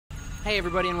Hey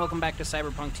everybody, and welcome back to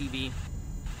Cyberpunk TV.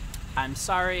 I'm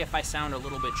sorry if I sound a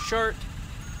little bit short.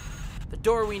 The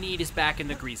door we need is back in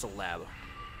the Greasel lab.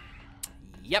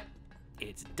 Yep,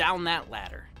 it's down that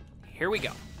ladder. Here we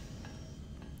go.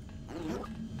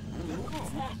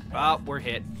 Oh, we're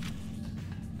hit.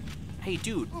 Hey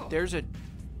dude, there's a...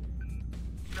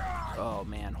 Oh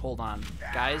man, hold on.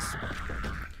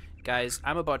 Guys,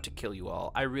 I'm about to kill you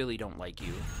all. I really don't like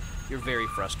you. You're very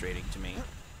frustrating to me.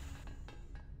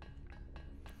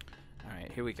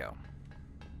 Alright, here we go.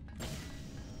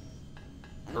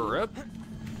 Oh,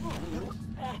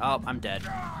 I'm dead.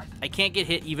 I can't get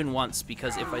hit even once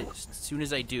because as soon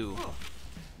as I do,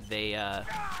 they,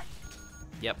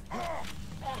 yep.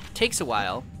 Takes a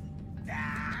while,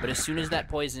 but as soon as that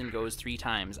poison goes 3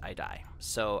 times, I die.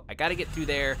 So I gotta get through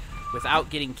there without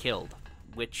getting killed,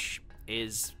 which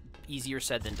is easier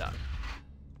said than done.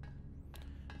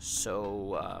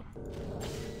 So,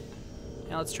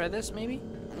 yeah, let's try this, maybe?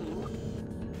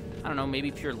 I don't know, maybe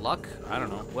pure luck? I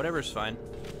don't know, whatever's fine.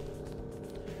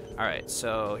 Alright,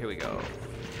 so here we go.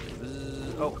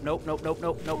 Oh, nope.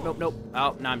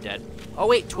 Oh, now I'm dead. Oh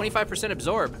wait, 25%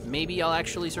 absorb. Maybe I'll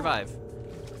actually survive.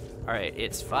 Alright,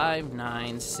 it's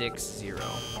 5960.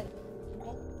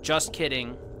 Just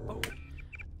kidding.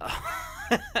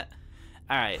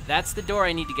 Alright, that's the door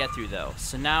I need to get through though.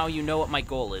 So now you know what my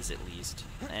goal is at least.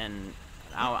 And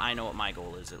now I know what my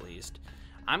goal is at least.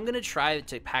 I'm gonna try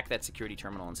to pack that security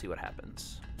terminal and see what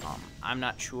happens. I'm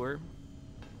not sure.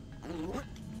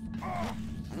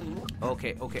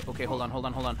 Okay, hold on.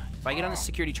 If I get on the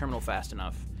security terminal fast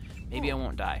enough, maybe I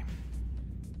won't die.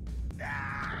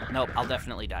 Nope, I'll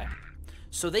definitely die.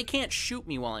 So they can't shoot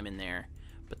me while I'm in there,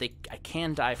 but I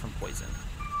can die from poison.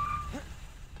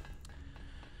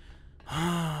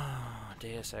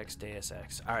 Deus Ex.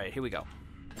 Alright, here we go.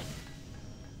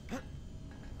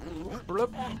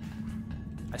 Bloop.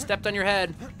 I stepped on your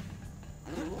head.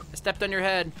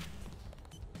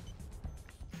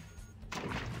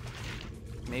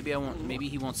 Maybe I won't. Maybe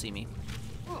he won't see me.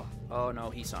 Oh no,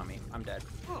 he saw me. I'm dead.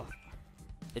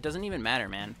 It doesn't even matter,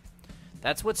 man.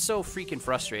 That's what's so freaking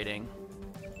frustrating.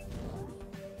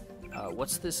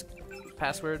 What's this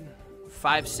password?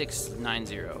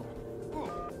 5690.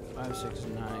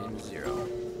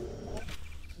 5690.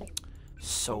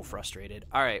 So frustrated.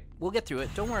 Alright, we'll get through it.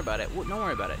 Don't worry about it. Don't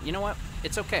worry about it. You know what?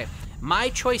 It's okay. My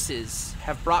choices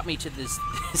have brought me to this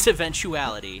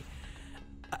eventuality.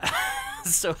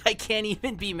 So I can't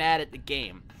even be mad at the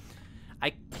game.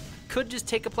 I could just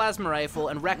take a plasma rifle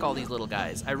and wreck all these little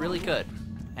guys. I really could.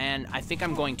 And I think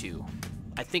I'm going to.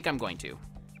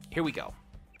 Here we go.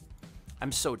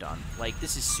 I'm so done. Like,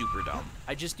 this is super dumb.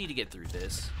 I just need to get through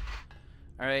this.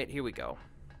 Alright, here we go.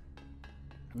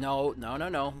 No.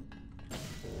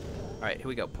 Alright, here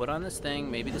we go. Put on this thing.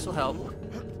 Maybe this will help.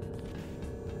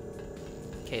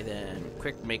 Okay, then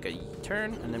quick make a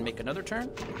turn, and then make another turn.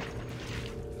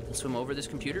 And swim over this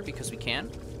computer because we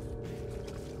can.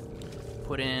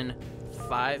 Put in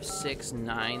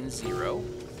 5690.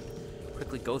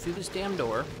 Quickly go through this damn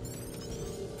door.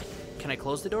 Can I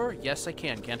close the door? Yes, I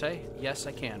can, can't I? Yes,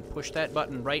 I can. Push that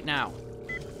button right now.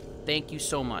 Thank you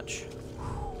so much.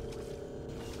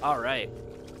 Alright.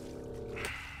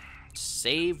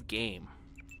 Save game.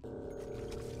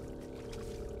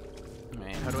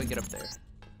 Alright, how do I get up there?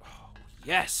 Oh,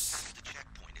 yes! The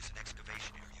checkpoint is an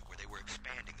excavation area where they were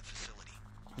expanding the facility.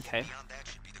 Okay. Beyond that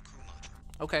should be the crew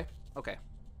module. Okay.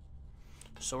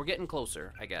 So we're getting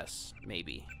closer, I guess.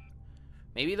 Maybe.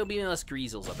 Maybe there'll be less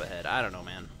greasels up ahead. I don't know,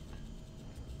 man.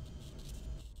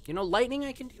 You know, lightning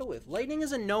I can deal with. Lightning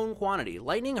is a known quantity.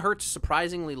 Lightning hurts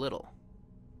surprisingly little.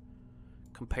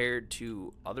 Compared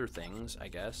to other things, I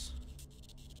guess.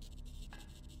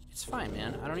 It's fine,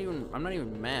 man. I'm not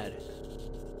even mad.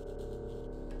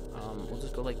 We'll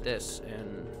just go like this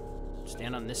and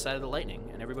stand on this side of the lightning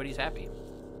and everybody's happy.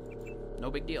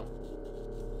 No big deal.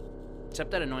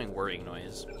 Except that annoying whirring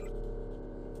noise.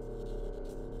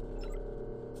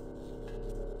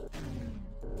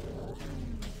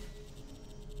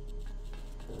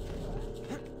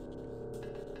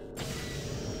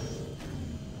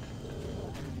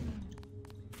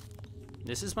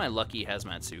 This is my lucky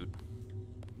hazmat suit.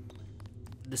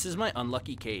 This is my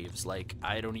unlucky caves. Like,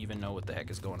 I don't even know what the heck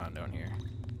is going on down here.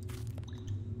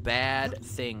 Bad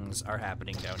things are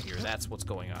happening down here. That's what's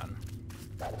going on.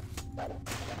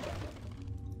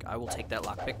 I will take that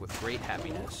lockpick with great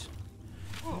happiness.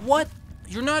 What?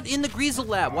 You're not in the Greasel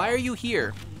lab. Why are you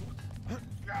here?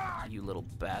 You little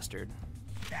bastard.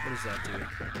 What does that do?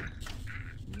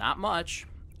 Not much.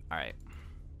 Alright.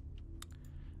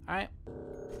 Alright.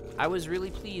 I was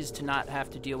really pleased to not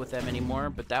have to deal with them anymore,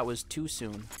 but that was too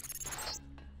soon.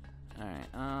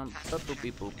 Alright, boop, boop,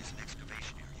 beep, boop. Is an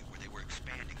excavation area where they were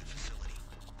expanding the facility.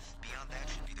 Beyond that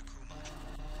should be the crew module.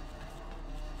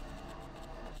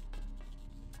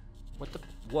 What the?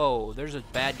 Whoa, there's a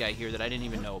bad guy here that I didn't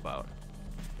even know about.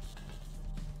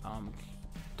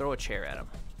 Throw a chair at him.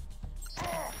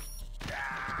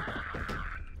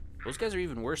 Those guys are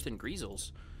even worse than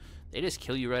Greasels. They just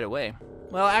kill you right away.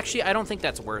 Well, actually, I don't think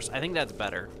that's worse. I think that's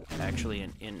better, actually,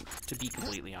 to be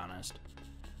completely honest.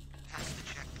 Past the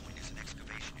checkpoint is an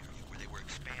excavation area where they were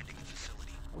expanding the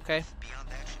facility. Okay. Beyond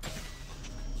that should be the crew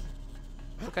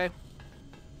module. Okay.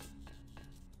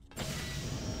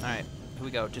 Alright, here we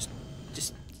go. Just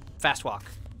fast walk.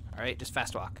 Alright, just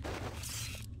fast walk.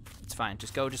 It's fine.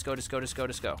 Just go, just go, just go, just go,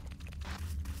 just go.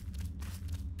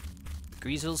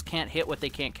 Greasels can't hit what they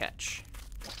can't catch.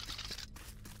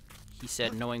 He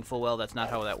said, knowing full well that's not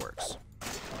how that works.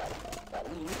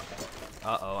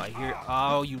 Uh-oh, I hear...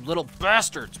 Oh, you little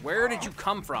bastards! Where did you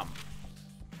come from?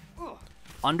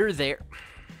 Under there.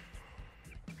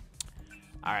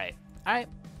 Alright. Alright.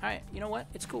 Alright. You know what?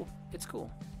 It's cool. It's cool.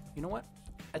 You know what?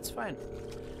 It's fine.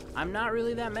 I'm not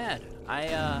really that mad.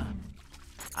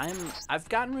 I've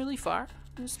gotten really far.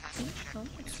 It's fine.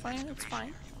 It's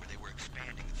fine.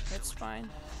 It's fine.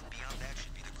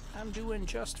 I'm doing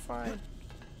just fine.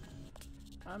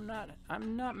 I'm not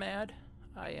mad.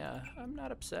 I'm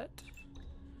not upset.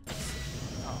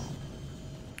 Oh.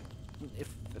 If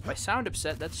I sound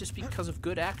upset, that's just because of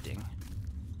good acting.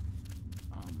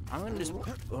 I'm gonna just...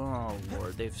 Oh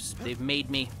Lord, they've made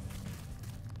me.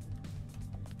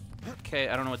 Okay,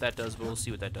 I don't know what that does, but we'll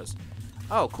see what that does.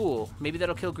 Oh, cool. Maybe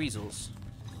that'll kill Greasels.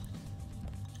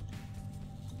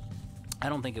 I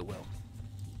don't think it will.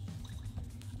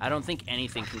 I don't think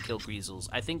anything can kill Greasels.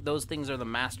 I think those things are the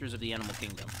masters of the animal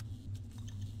kingdom.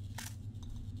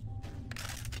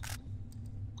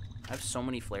 I have so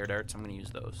many flare darts, I'm gonna use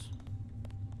those.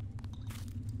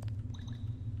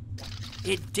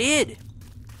 It did!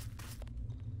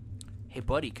 Hey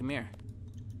buddy, come here.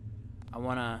 I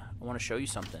wanna show you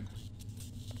something.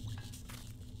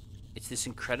 It's this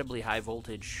incredibly high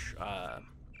voltage,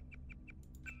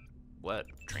 what,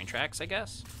 train tracks, I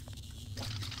guess?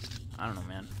 I don't know,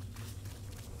 man.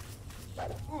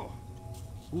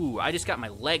 Ooh, I just got my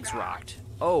legs rocked.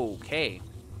 Okay.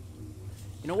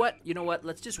 You know what? You know what?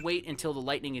 Let's just wait until the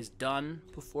lightning is done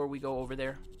before we go over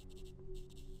there.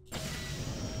 Here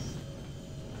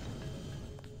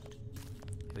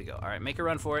we go. All right, make a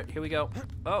run for it. Here we go.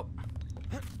 Oh.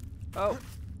 Oh.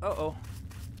 Uh-oh.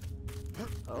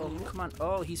 Oh, come on.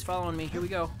 Oh, he's following me. Here we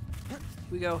go. Here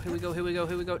we go. Here we go. Here we go.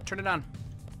 Here we go. Turn it on.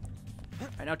 All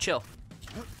right, now chill.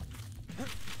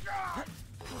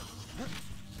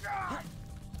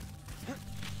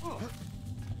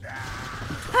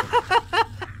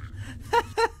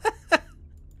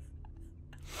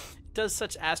 It does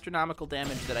such astronomical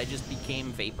damage that I just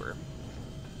became vapor.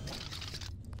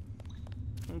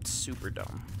 It's super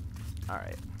dumb.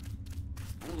 Alright.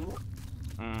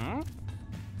 Mm-hmm.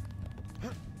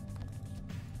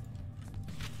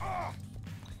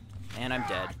 And I'm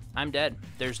dead. I'm dead.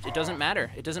 It doesn't matter.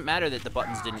 It doesn't matter that the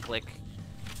buttons didn't click.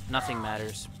 Nothing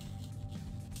matters.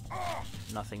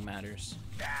 Nothing matters.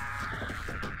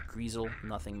 Greasel,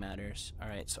 nothing matters.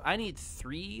 Alright, so I need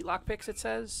 3 lockpicks, it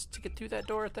says, to get through that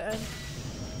door at the end.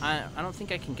 I don't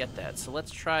think I can get that, so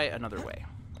let's try another way.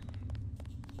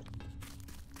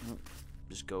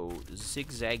 Just go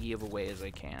zigzaggy of a way as I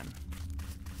can.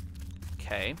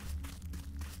 Okay.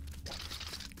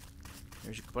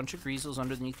 There's a bunch of Greasels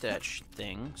underneath that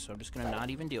thing, so I'm just gonna not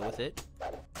even deal with it.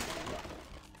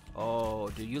 Oh,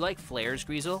 do you like flares,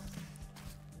 Greasel?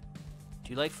 Do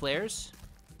you like flares?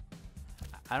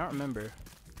 I don't remember.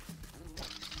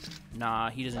 Nah,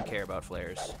 he doesn't care about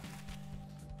flares.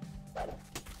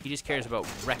 He just cares about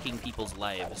wrecking people's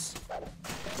lives.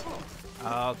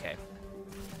 Okay.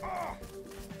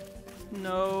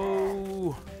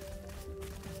 No.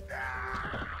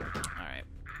 Alright.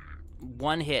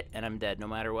 1 hit and I'm dead no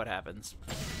matter what happens.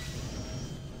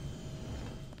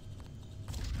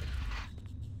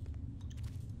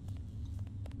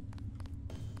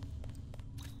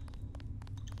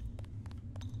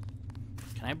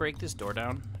 Can I break this door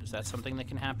down? Is that something that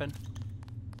can happen?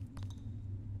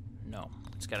 No.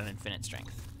 It's got an infinite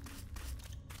strength.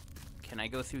 Can I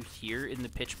go through here in the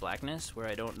pitch blackness where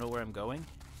I don't know where I'm going?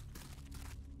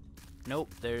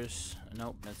 Nope,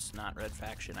 nope, that's not Red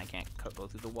Faction. I can't go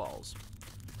through the walls.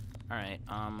 Alright,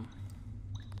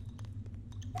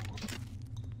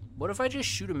 what if I just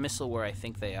shoot a missile where I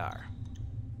think they are?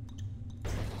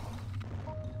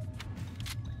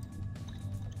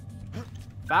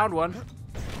 Found one.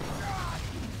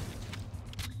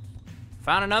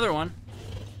 Found another one.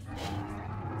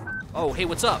 Oh, hey,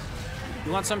 what's up?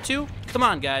 You want some too? Come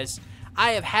on, guys.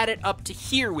 I have had it up to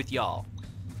here with y'all.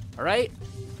 All right?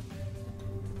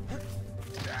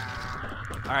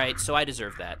 All right, so I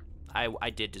deserve that. I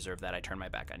did deserve that. I turned my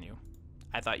back on you.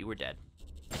 I thought you were dead.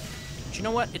 But you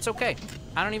know what? It's okay.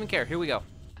 I don't even care. Here we go.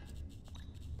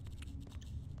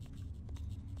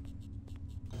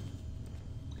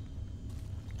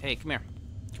 Hey, come here.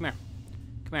 Come here.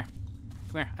 Come here.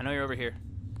 Come here. I know you're over here.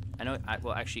 I know.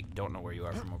 Well, actually, don't know where you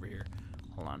are from over here.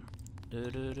 Hold on.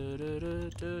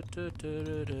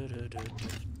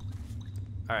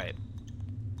 All right.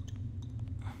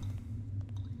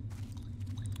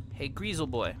 Hey, Greasel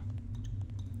boy.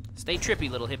 Stay trippy,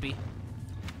 little hippie.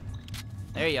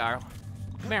 There you are.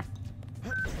 Come here.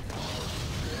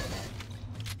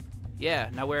 Yeah,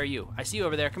 now where are you? I see you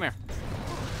over there. Come here.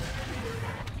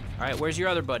 All right, where's your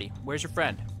other buddy? Where's your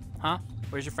friend? Huh?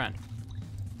 Where's your friend?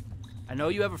 I know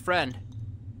you have a friend.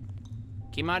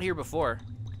 Came out here before.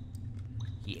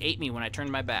 He ate me when I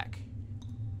turned my back.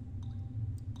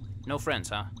 No friends,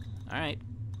 huh? All right.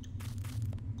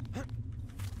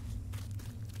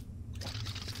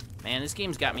 Man, this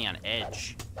game's got me on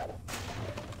edge.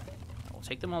 We'll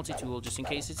take the multi-tool just in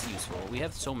case it's useful. We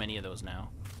have so many of those now.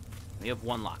 We have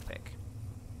one lockpick.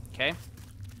 Okay?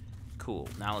 Cool.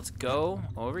 Now let's go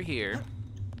over here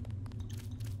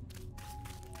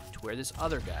to where this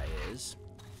other guy is.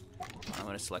 I'm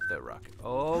going to select the rocket.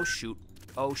 Oh, shoot.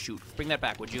 Oh, shoot. Bring that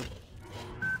back, would you?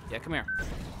 Yeah, come here.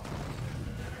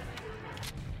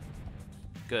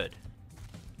 Good.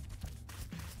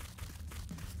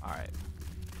 Alright.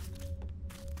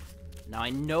 Now, I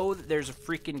know that there's a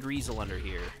freaking Greasel under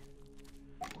here.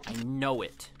 I know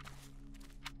it.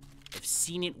 I've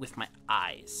seen it with my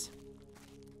eyes.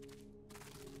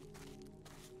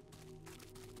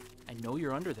 I know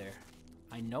you're under there.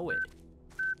 I know it.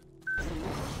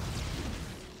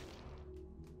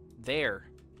 There.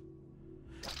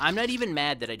 I'm not even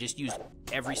mad that I just used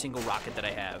every single rocket that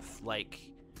I have. Like,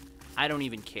 I don't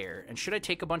even care. And should I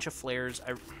take a bunch of flares?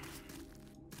 I'm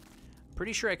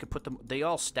pretty sure I could put them... They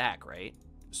all stack, right?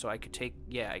 So I could take...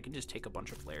 Yeah, I can just take a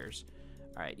bunch of flares.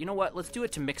 Alright, you know what? Let's do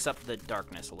it to mix up the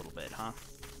darkness a little bit, huh?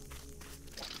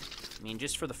 I mean,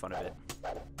 just for the fun of it.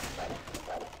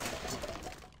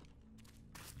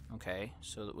 Okay,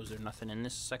 so was there nothing in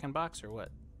this second box, or what?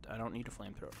 I don't need a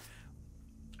flamethrower.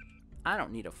 I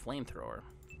don't need a flamethrower.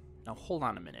 Now, hold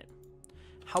on a minute.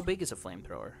 How big is a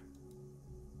flamethrower?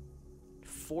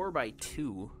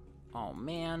 4x2. Oh,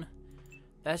 man.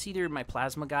 That's either my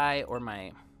plasma guy or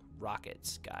my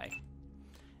rockets guy.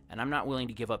 And I'm not willing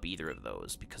to give up either of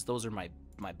those, because those are my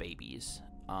babies.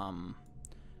 I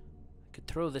could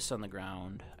throw this on the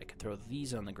ground. I could throw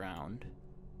these on the ground.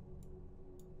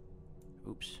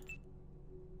 Oops.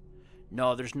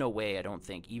 No, there's no way, I don't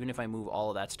think. Even if I move all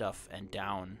of that stuff and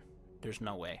down, there's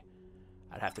no way.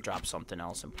 I'd have to drop something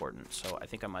else important, so I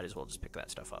think I might as well just pick that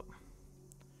stuff up.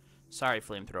 Sorry,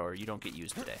 flamethrower, you don't get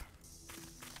used today.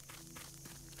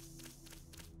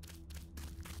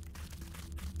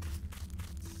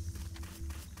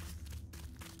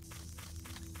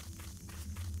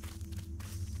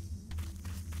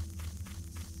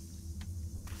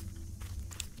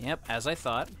 Yep, as I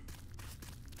thought.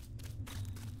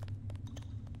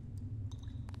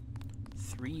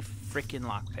 3 frickin'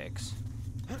 lockpicks.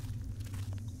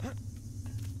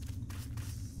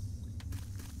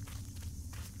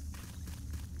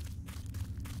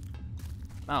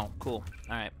 Oh, cool.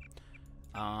 Alright.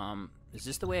 Is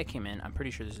this the way I came in? I'm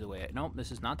pretty sure this is the way Nope,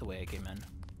 this is not the way I came in.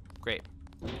 Great.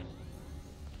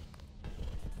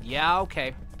 Yeah,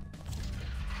 okay.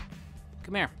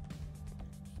 Come here.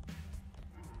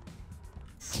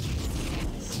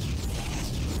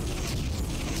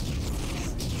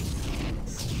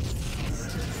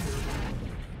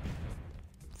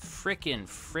 Frickin'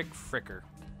 fricker.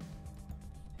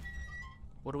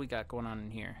 What do we got going on in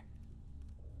here?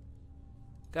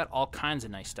 Got all kinds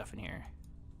of nice stuff in here.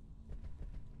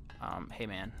 Hey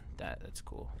man, that's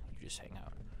cool. You just hang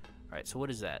out. Alright, so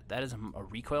what is that? That is a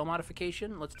recoil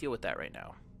modification? Let's deal with that right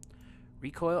now.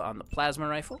 Recoil on the plasma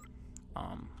rifle.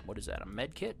 What is that? A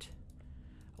med kit?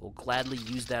 I will gladly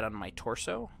use that on my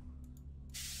torso.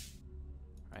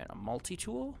 Alright, a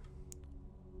multi-tool.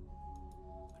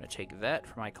 I'm gonna take that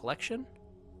for my collection.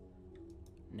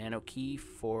 Nano key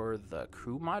for the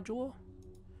crew module.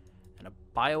 And a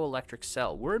bioelectric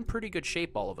cell. We're in pretty good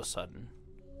shape all of a sudden.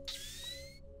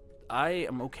 I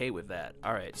am okay with that.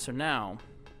 Alright, so now,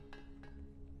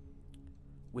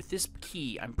 with this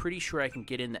key, I'm pretty sure I can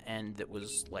get in the end that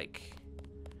was, like,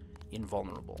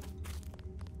 invulnerable.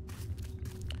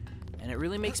 And it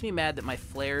really makes me mad that my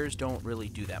flares don't really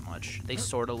do that much. They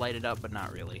sort of light it up, but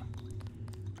not really.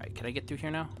 Alright, can I get through here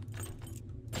now?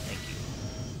 Thank you.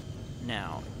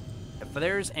 Now, if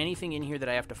there's anything in here that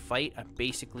I have to fight, I'm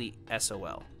basically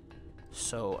SOL.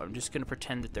 So I'm just going to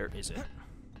pretend that there isn't.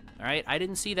 Alright, I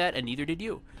didn't see that, and neither did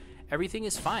you. Everything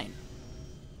is fine.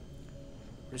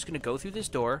 We're just going to go through this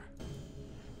door.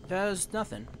 There's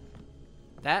nothing.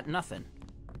 Nothing.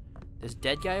 This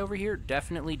dead guy over here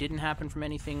definitely didn't happen from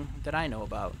anything that I know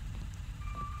about.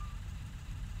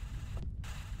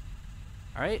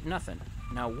 Alright, nothing.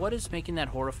 Now, what is making that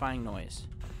horrifying noise?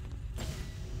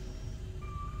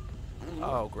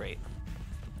 Oh, great.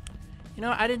 You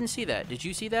know, I didn't see that. Did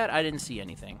you see that? I didn't see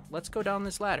anything. Let's go down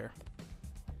this ladder.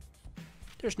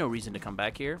 There's no reason to come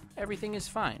back here. Everything is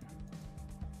fine.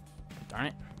 Darn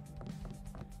it.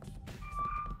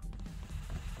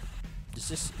 Is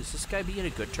this guy being a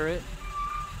good turret?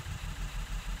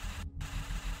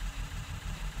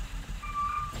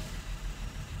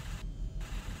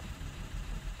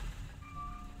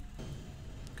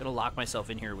 Gonna lock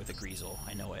myself in here with a greasel.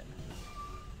 I know it.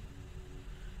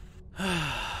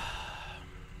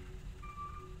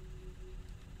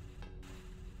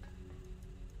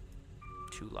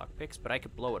 2 lockpicks, but I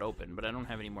could blow it open, but I don't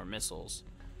have any more missiles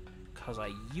because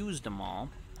I used them all.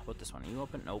 How about this one? Are you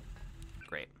open? Nope.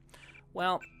 Great.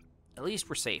 Well, at least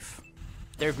we're safe.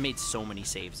 They've made so many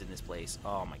saves in this place.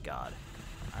 Oh my god.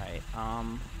 Alright,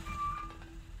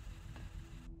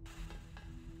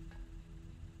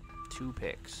 2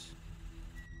 picks.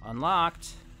 Unlocked.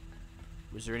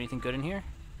 Was there anything good in here?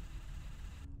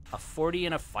 A 40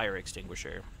 and a fire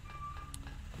extinguisher.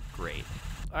 Great.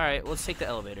 Alright, let's take the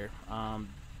elevator. Down,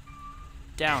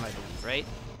 I believe, right?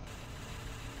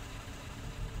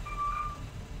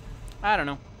 I don't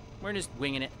know. We're just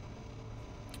winging it.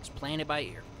 Just playing it by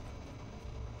ear.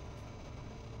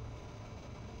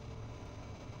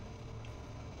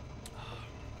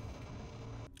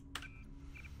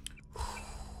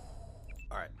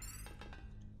 Alright.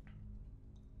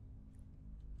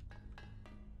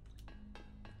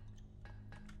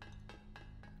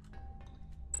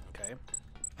 Okay.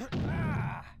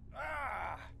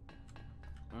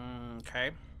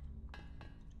 Okay.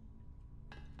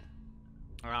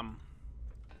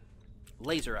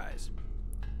 Laser eyes.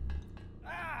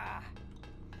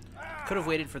 Could have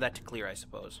waited for that to clear, I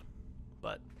suppose.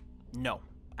 But, no.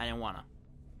 I didn't wanna.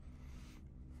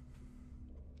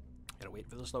 Gotta wait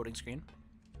for this loading screen.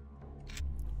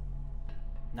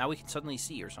 Now we can suddenly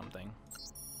see or something.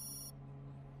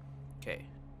 Okay.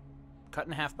 Cut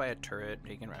in half by a turret,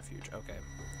 taking refuge. Okay.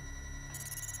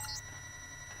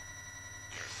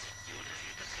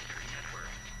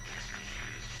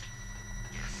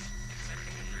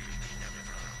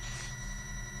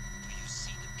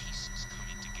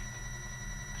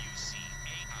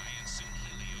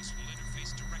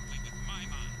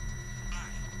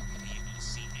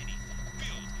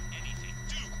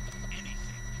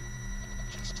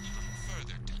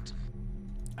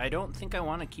 I don't think I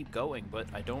want to keep going, but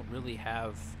I don't really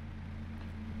have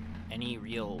any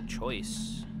real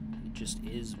choice. It just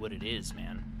is what it is,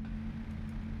 man.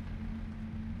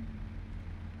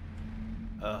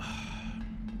 Ugh.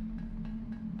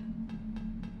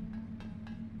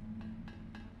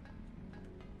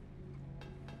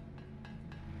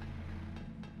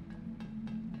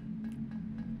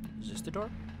 Is this the door?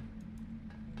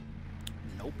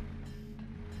 Nope.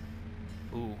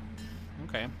 Ooh.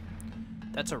 Okay.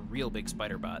 That's a real big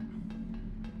spider bot.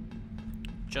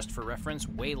 Just for reference,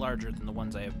 way larger than the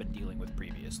ones I have been dealing with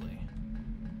previously.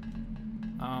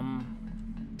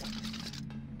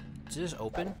 Does this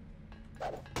open?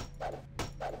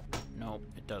 No,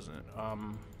 it doesn't.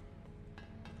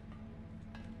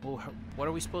 Well, what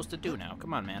are we supposed to do now?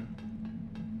 Come on, man.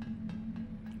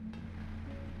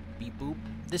 Beep boop.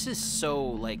 This is so,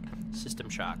 like, System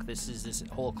Shock. This is this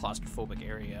whole claustrophobic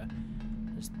area.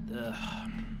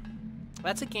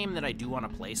 That's a game that I do want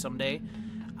to play someday.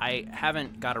 I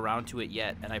haven't got around to it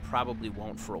yet, and I probably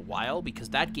won't for a while, because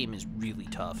that game is really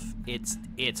tough.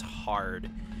 It's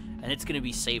hard, and it's going to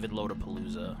be save and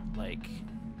load-a-palooza. Like,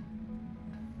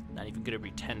 not even going to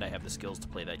pretend I have the skills to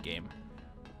play that game.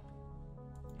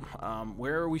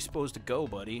 Where are we supposed to go,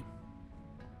 buddy?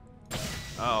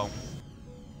 Oh.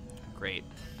 Great.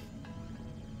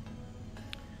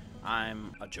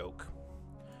 I'm a joke.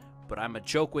 But I'm a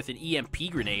joke with an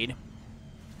EMP grenade.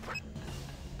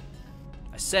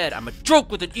 I said I'm a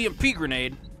joke with an EMP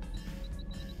grenade.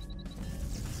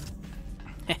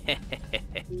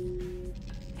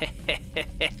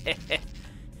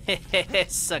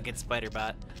 Suck it,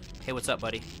 Spider-Bot. Hey, what's up,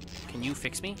 buddy? Can you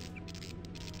fix me?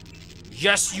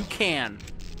 Yes, you can.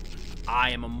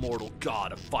 I am a mortal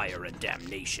god of fire and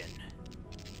damnation.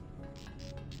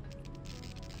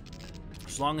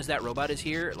 Just long as that robot is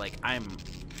here, like, I'm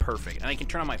perfect. And I can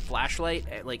turn on my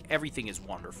flashlight. Like, everything is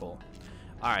wonderful.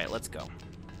 Alright, let's go.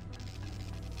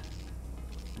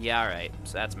 Yeah, alright.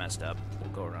 So that's messed up. We'll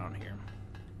go around here.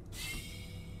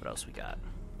 What else we got?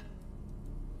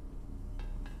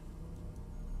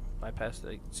 Bypass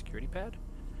the security pad?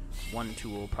 One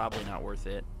tool, probably not worth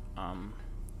it.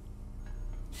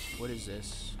 What is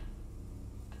this?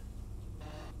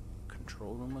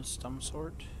 Control room of some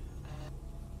sort?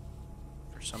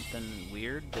 For something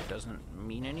weird that doesn't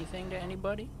mean anything to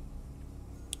anybody?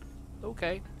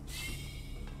 Okay.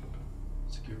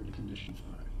 Security condition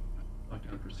 5.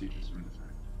 Lockdown procedures are in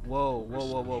effect. Whoa, whoa,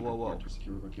 whoa, whoa, whoa, whoa. To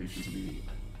secure locations immediately.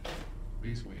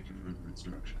 Please wait for further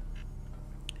instruction.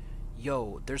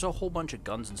 Yo, there's a whole bunch of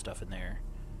guns and stuff in there.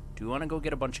 Do we want to go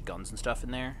get a bunch of guns and stuff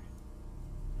in there?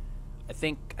 I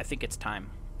think it's time.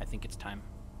 I think it's time.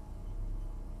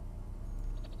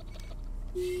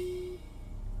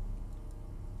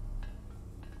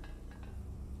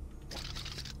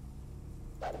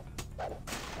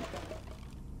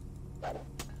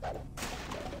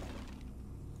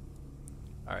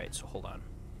 Alright, so hold on.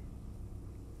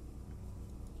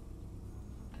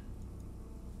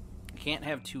 I can't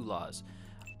have 2 laws.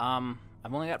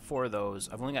 I've only got 4 of those.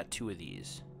 I've only got 2 of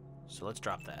these. So let's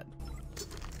drop that.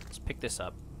 Let's pick this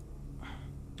up.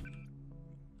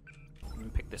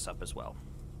 And pick this up as well.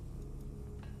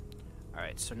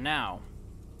 Alright, so now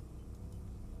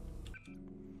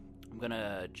I'm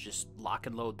gonna just lock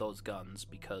and load those guns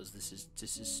because this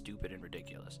is stupid and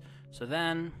ridiculous. So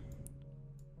then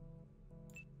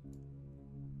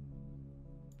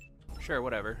sure,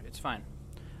 whatever, it's fine.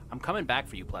 I'm coming back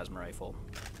for you, plasma rifle.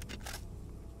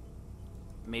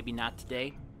 Maybe not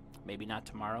today, maybe not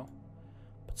tomorrow,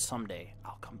 but someday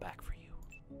I'll come back for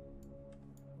you.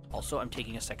 Also, I'm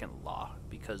taking a second law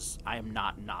because I am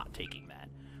not taking that.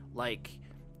 Like,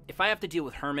 if I have to deal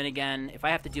with Herman again, if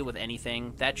I have to deal with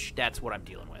anything, that's what I'm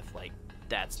dealing with. Like,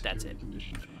 that's it.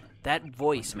 That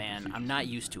voice, man, I'm not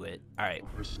used to it. Alright.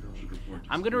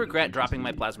 I'm gonna regret dropping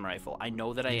my plasma rifle. I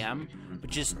know that I am, but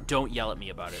just don't yell at me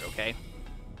about it, okay?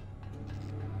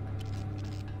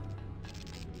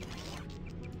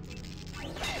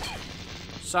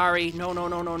 Sorry. No.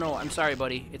 I'm sorry,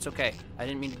 buddy. It's okay. I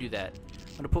didn't mean to do that.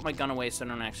 I'm gonna put my gun away so I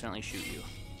don't accidentally shoot you.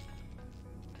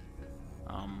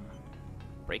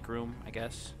 Break room, I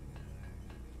guess.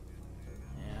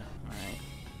 Yeah, alright.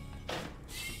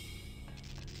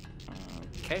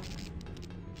 Okay.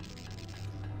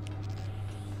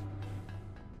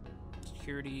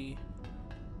 Security.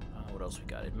 What else we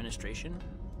got? Administration.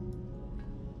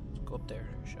 Let's go up there,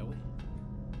 shall we?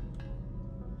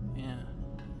 Yeah,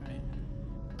 right.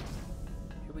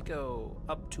 Here we go.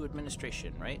 Up to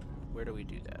administration, right? Where do we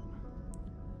do that?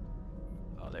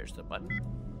 Oh, there's the button.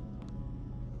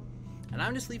 And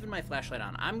I'm just leaving my flashlight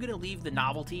on. I'm gonna leave the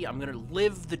novelty. I'm gonna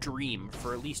live the dream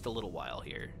for at least a little while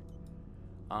here.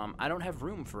 I don't have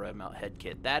room for a melt head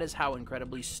kit. That is how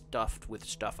incredibly stuffed with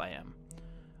stuff I am.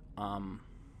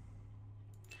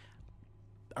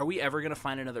 Are we ever gonna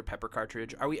find another pepper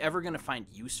cartridge? Are we ever gonna find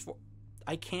use for?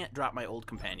 I can't drop my old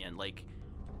companion. Like,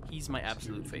 he's my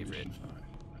absolute favorite.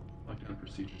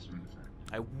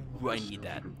 I need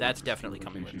that. That's definitely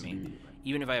coming with me.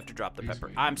 Even if I have to drop the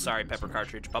pepper. I'm sorry, pepper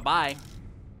cartridge. Bye-bye.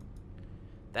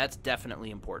 That's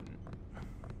definitely important.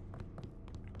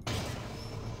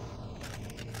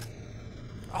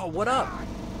 Oh, what up?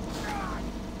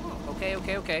 Okay.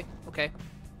 Okay.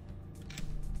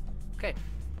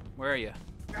 Where are you?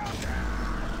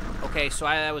 Okay, so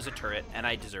that was a turret, and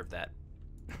I deserve that.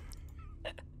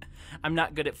 I'm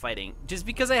not good at fighting. Just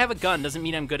because I have a gun doesn't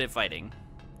mean I'm good at fighting.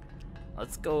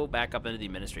 Let's go back up into the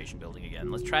administration building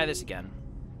again. Let's try this again.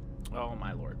 Oh,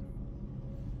 my lord.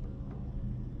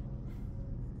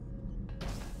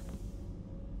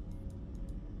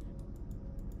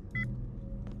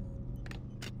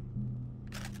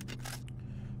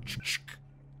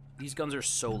 These guns are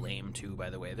so lame, too, by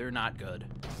the way. They're not good.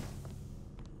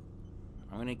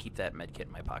 I'm going to keep that medkit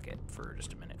in my pocket for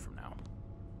just a minute from now.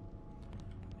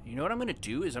 You know what I'm going to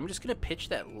do is I'm just going to pitch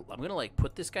that. I'm going to, like,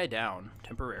 put this guy down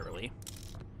temporarily.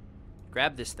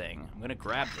 Grab this thing. I'm going to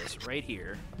grab this right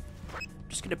here. I'm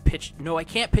just going to pitch. No, I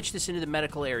can't pitch this into the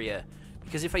medical area.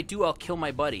 Because if I do, I'll kill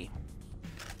my buddy.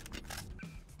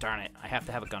 Darn it. I have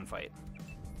to have a gunfight.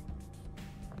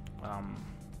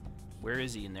 Where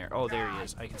is he in there? Oh, there he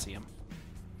is. I can see him.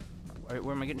 All right,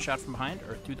 where am I getting shot from behind?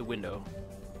 Or through the window?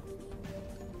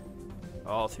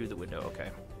 Oh, through the window.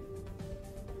 Okay.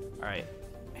 All right.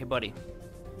 Hey, buddy.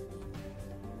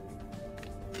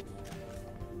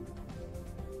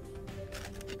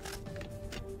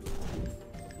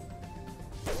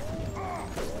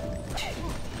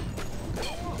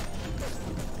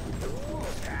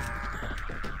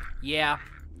 Yeah,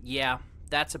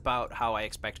 that's about how I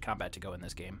expect combat to go in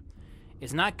this game.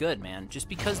 It's not good, man. Just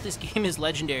because this game is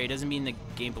legendary doesn't mean the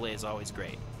gameplay is always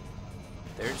great.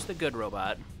 There's the good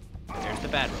robot. There's the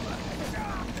bad robot.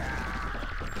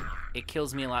 It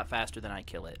kills me a lot faster than I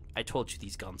kill it. I told you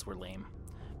these guns were lame.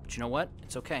 But you know what?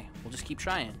 It's okay. We'll just keep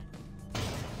trying.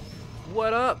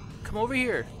 What up? Come over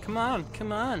here. Come on.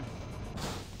 Come on.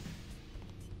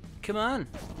 Come on.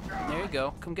 There you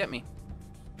go. Come get me.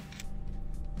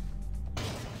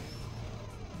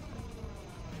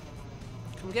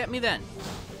 Come get me then.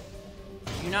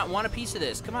 Do you not want a piece of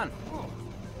this? Come on.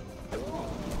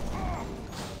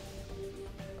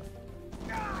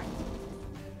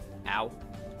 Ow.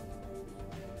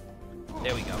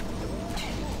 There we go.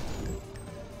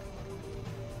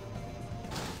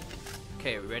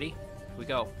 Okay, are we ready? Here we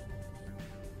go.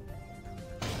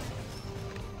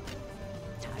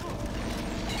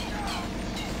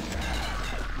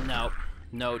 No,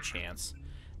 no chance.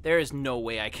 There is no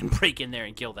way I can break in there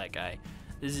and kill that guy.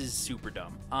 This is super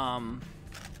dumb. Alright,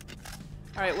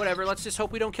 whatever. Let's just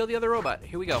hope we don't kill the other robot.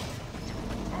 Here we go.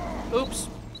 Oops.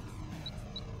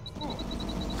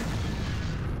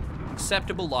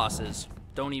 Acceptable losses.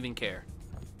 Don't even care.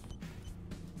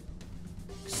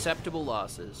 Acceptable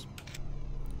losses.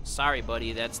 Sorry,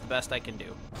 buddy. That's the best I can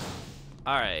do.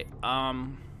 Alright,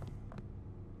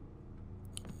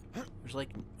 there's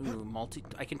like,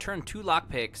 I can turn 2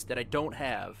 lockpicks that I don't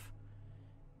have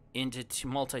into 2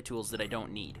 multi-tools that I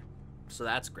don't need. So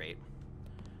that's great.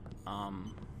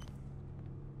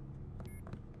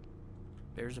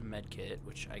 There's a med kit,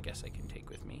 which I guess I can take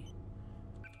with me.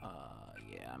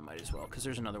 Yeah, I might as well, because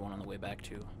there's another one on the way back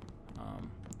too.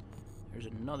 There's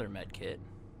another med kit.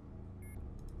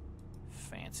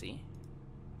 Fancy.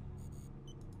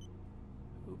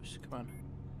 Oops, come on.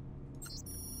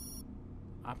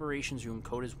 Operations room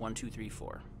code is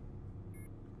 1234.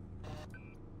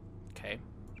 Okay.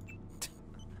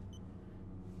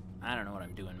 I don't know what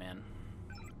I'm doing, man.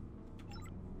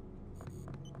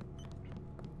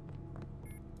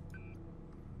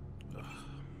 Ugh.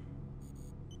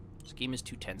 This game is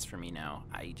too tense for me now.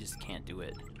 I just can't do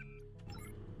it.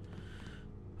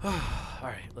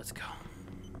 Alright, let's go.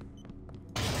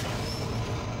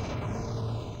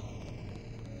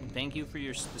 Thank you for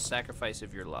the sacrifice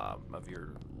of your lamb.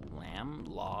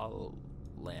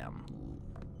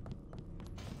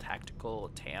 Tactical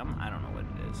tam? I don't know what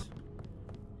it is.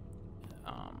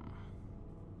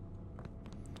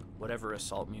 Whatever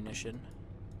assault munition.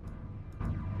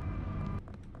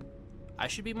 I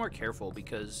should be more careful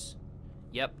because,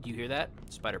 yep, do you hear that?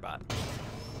 Spider bot.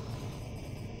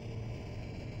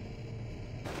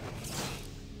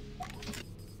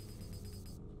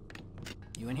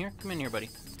 You in here? Come in here, buddy.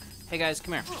 Hey guys,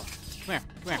 come here. Come here,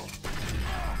 come here.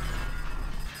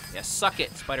 Yeah, suck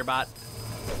it, spider bot.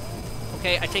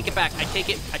 Okay, I take it back. I take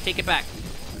it back.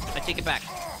 I take it back.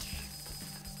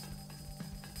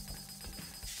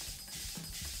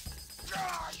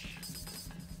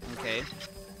 Okay.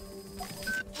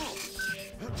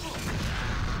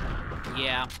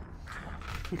 Yeah.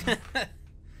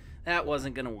 That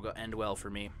wasn't gonna end well for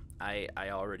me. I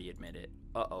already admit it.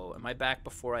 Uh-oh, am I back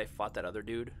before I fought that other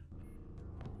dude?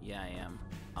 Yeah, I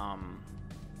am.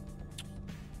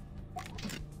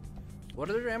 What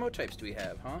other ammo types do we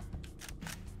have, huh?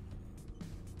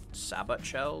 Sabot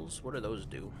shells? What do those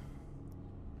do?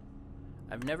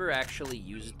 I've never actually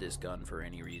used this gun for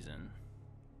any reason.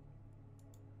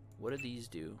 What do these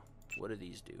do? What do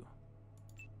these do?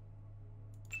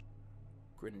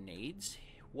 Grenades?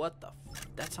 What the f—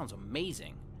 that sounds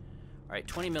amazing. Alright,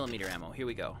 20mm ammo. Here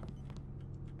we go.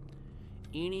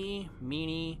 Eeny,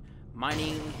 meeny,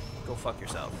 miny, go fuck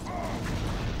yourself.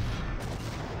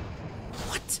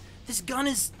 What? This gun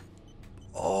is—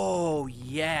 oh,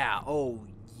 yeah. Oh,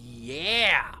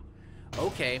 yeah.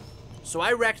 Okay. So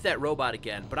I wrecked that robot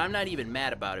again, but I'm not even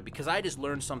mad about it because I just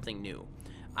learned something new.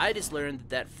 I just learned that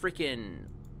that freaking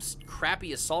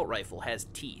crappy assault rifle has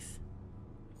teeth.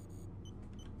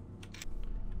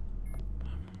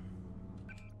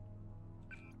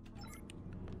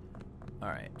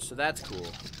 Alright, so that's cool.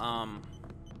 I'm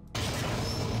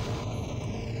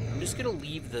just gonna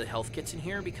leave the health kits in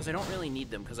here because I don't really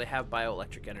need them because I have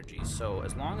bioelectric energy. So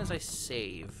as long as I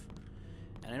save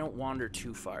and I don't wander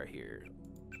too far here,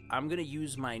 I'm gonna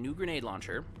use my new grenade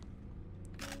launcher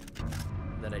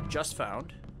that I just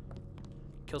found.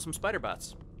 Kill some spider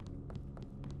bots.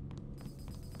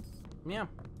 Yeah.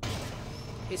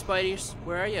 Hey Spideys,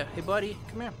 where are you? Hey buddy,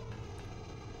 come here.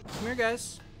 Come here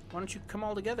guys. Why don't you come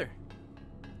all together?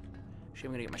 Actually,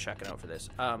 I'm gonna get my shotgun out for this.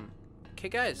 Okay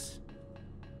guys.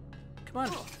 Come on.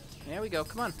 There we go,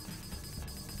 come on.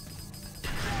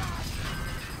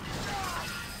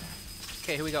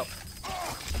 Okay, here we go.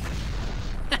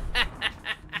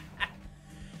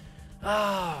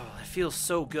 Oh, it feels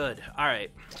so good. All right.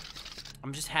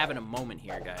 I'm just having a moment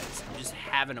here, guys. I'm just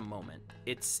having a moment.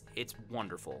 It's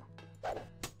wonderful. I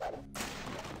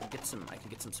can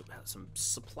get some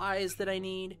supplies that I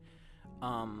need.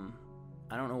 I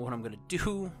don't know what I'm gonna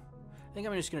do. I think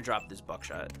I'm just gonna drop this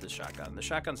shotgun. The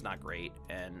shotgun's not great,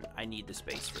 and I need the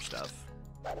space for stuff.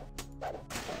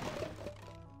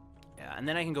 Yeah, and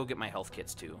then I can go get my health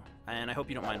kits too. And I hope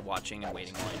you don't mind watching and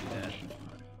waiting while I do that.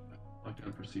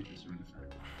 Lockdown procedures are in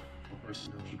effect. All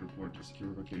personnel should report to secure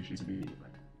locations immediately.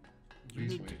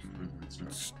 Please wait for further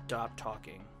instructions. Stop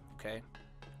talking, okay?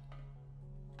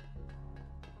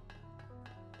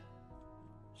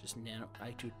 Just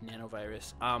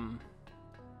nanovirus.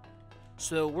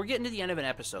 So we're getting to the end of an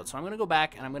episode, so I'm gonna go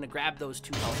back and I'm gonna grab those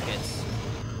 2 health kits.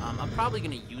 I'm probably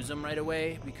gonna use them right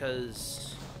away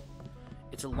because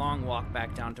it's a long walk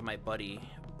back down to my buddy,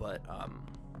 but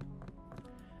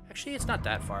actually it's not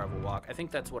that far of a walk. I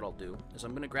think that's what I'll do, is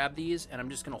I'm gonna grab these and I'm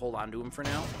just gonna hold on to them for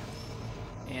now.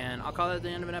 And I'll call that the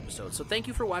end of an episode. So thank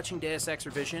you for watching Deus Ex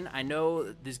Revision. I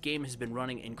know this game has been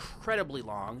running incredibly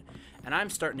long, and I'm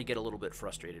starting to get a little bit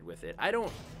frustrated with it. I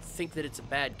don't think that it's a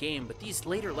bad game, but these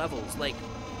later levels, like,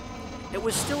 it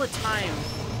was still a time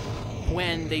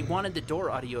when they wanted the door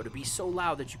audio to be so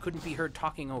loud that you couldn't be heard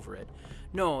talking over it.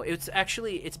 No, it's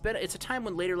actually, it's a time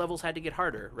when later levels had to get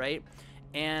harder, right?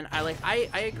 And I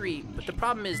agree, but the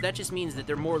problem is that just means that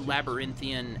they're more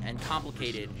labyrinthian and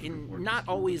complicated and not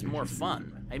always more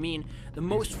fun. I mean, the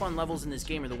most fun levels in this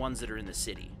game are the ones that are in the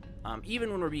city.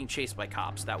 Even when we're being chased by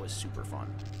cops, that was super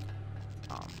fun.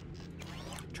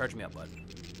 Charge me up, bud.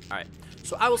 All right,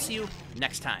 so I will see you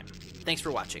next time. Thanks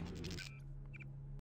for watching.